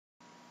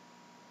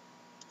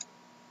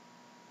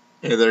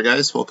Hey there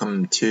guys,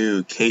 welcome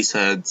to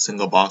Casehead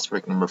single box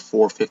break number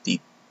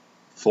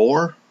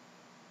 454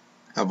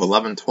 of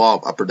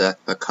 11-12 Upper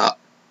Deck the Cup.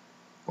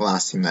 The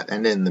last team that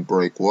ended in the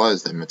break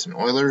was the Edmonton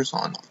Oilers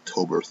on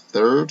October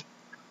 3rd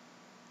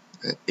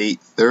at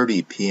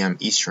 8:30 p.m.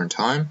 Eastern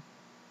Time.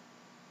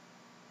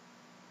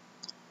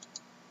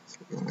 So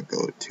we're going to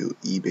go to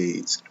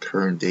eBay's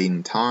current date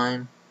and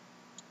time.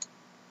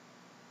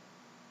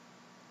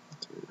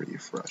 To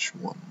refresh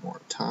one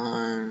more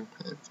time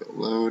if it'll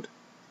load.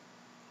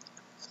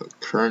 So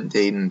current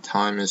date and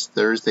time is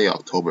Thursday,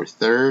 October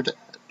 3rd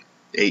at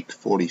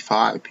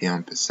 8:45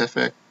 p.m.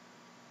 Pacific,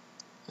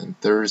 and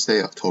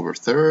Thursday, October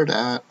 3rd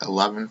at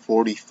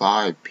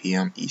 11:45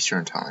 p.m.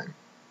 Eastern Time.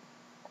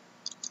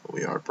 So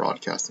we are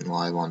broadcasting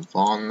live on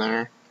Vaughn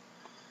there.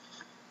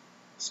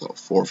 So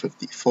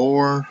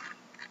 454.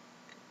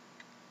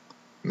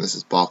 And this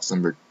is box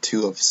number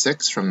 2 of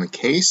 6 from the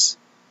case.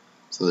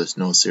 So there's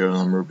no serial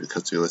number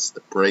because we listed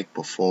the break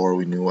before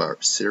we knew what our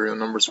serial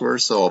numbers were.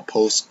 So I'll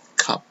post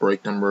cup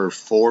break number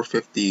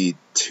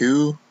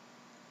 452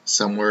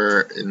 somewhere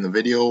in the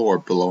video or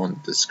below in the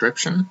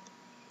description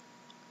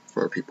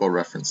for people to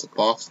reference the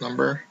box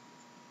number.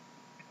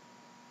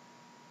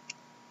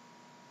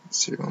 The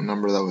serial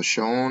number that was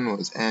shown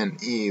was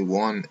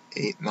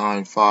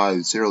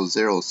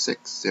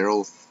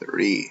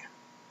NE189500603.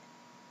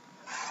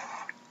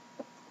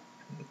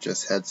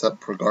 Just heads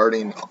up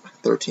regarding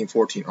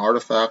 1314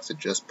 artifacts. I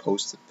just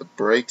posted the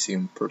breaks. You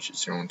can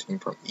purchase your own team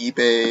from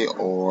eBay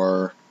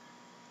or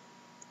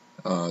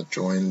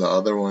join the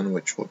other one,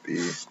 which we'll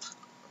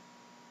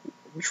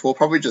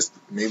probably just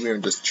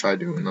try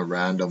doing a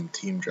random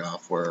team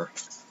draft where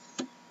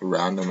we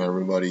random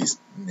everybody's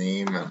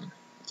name and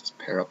just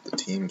pair up the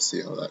team,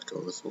 see how that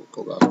goes. We'll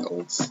go back to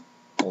old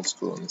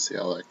school and see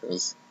how that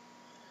goes.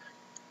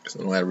 Because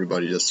I know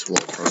everybody just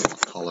swapped from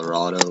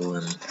Colorado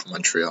and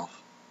Montreal.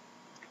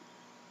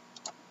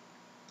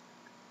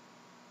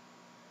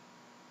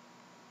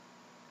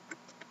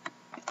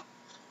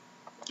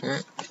 Okay,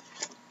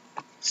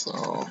 so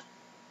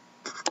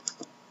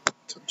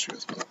touch you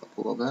guys back up a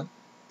little bit.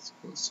 Let's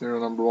go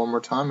serial number one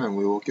more time and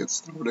we will get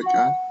started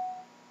again.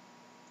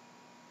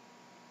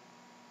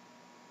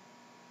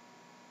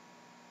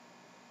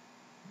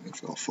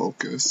 If I'll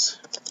focus.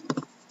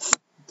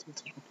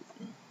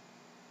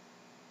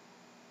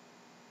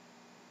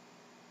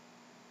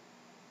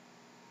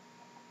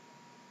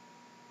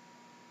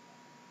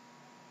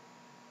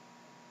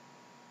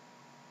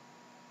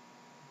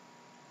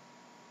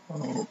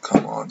 Oh,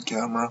 come on,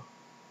 camera.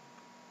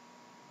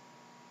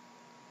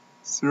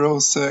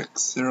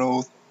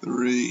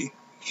 0603.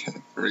 Okay,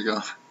 there we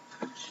go.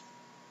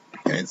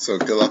 Okay, so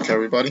good luck,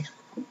 everybody.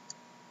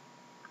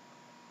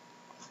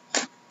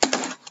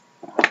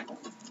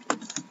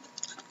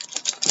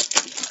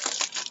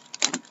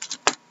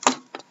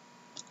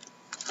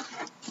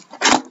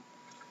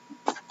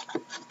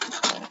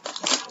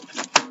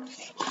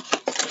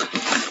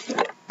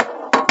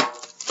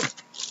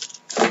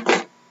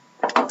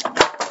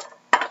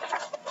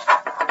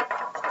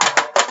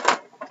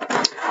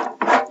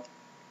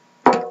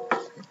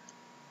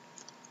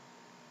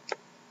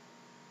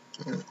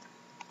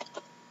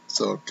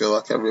 So good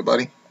luck,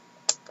 everybody.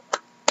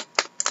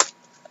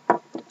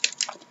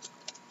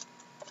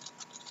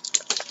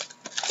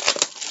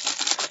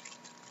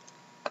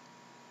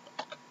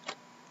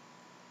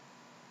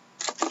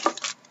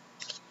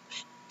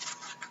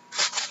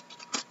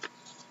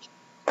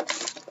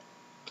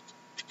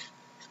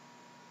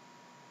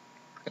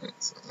 Okay,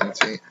 so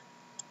empty.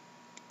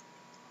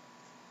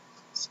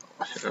 So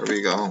here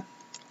we go.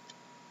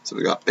 So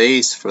we got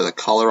base for the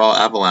Colorado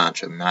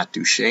Avalanche and Matt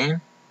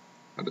Duchene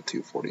at a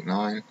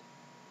 249.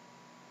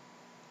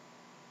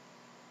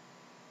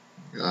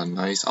 We got a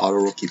nice auto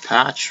rookie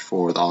patch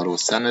for the Ottawa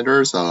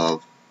Senators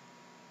of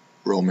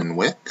Roman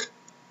Wick.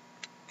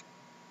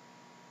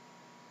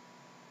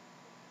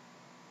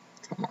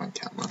 Come on,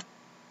 camera.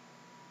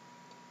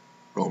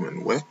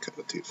 Roman Wick at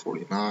a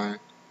 249.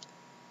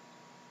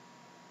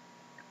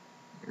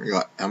 We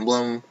got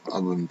emblem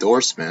of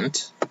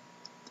endorsement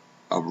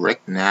of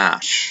Rick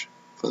Nash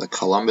for the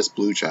Columbus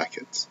Blue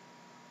Jackets.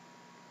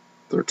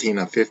 13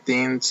 of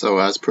 15. So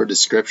as per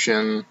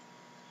description,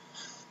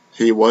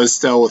 he was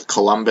still with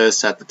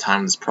Columbus at the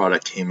time this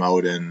product came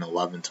out in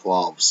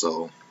 11-12.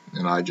 So,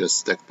 and I just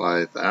stick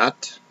by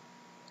that.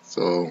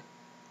 So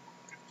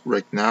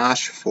Rick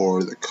Nash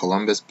for the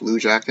Columbus Blue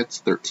Jackets,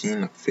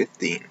 13 of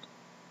 15.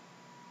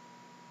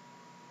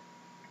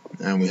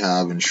 And we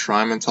have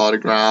enshrinement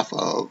autograph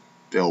of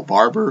Bill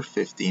Barber,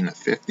 15 of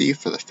 50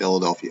 for the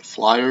Philadelphia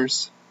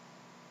Flyers.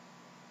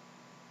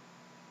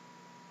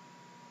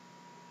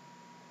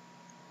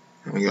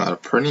 And we got a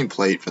printing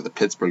plate for the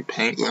Pittsburgh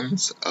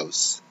Penguins of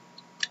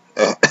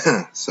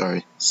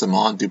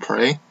Simon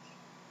Dupré.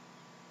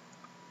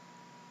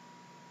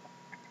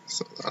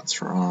 So that's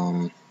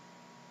from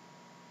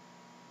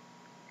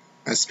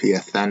SP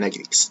Authentic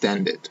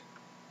Extended,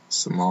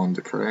 Simon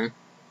Dupré.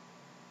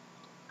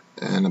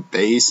 And a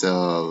base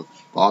of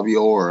Bobby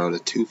Orr out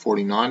of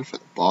 249 for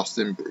the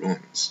Boston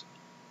Bruins.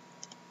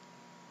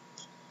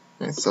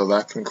 Okay, so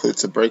that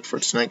concludes the break for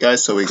tonight,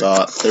 guys. So we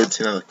got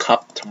 13 of the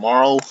cup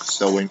tomorrow.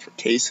 Still waiting for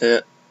case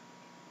hit.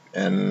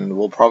 And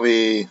we'll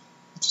probably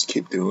just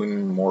keep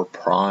doing more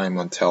prime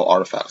until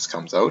Artifacts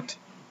comes out.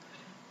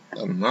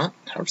 Other than that,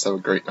 have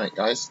yourself a great night,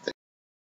 guys.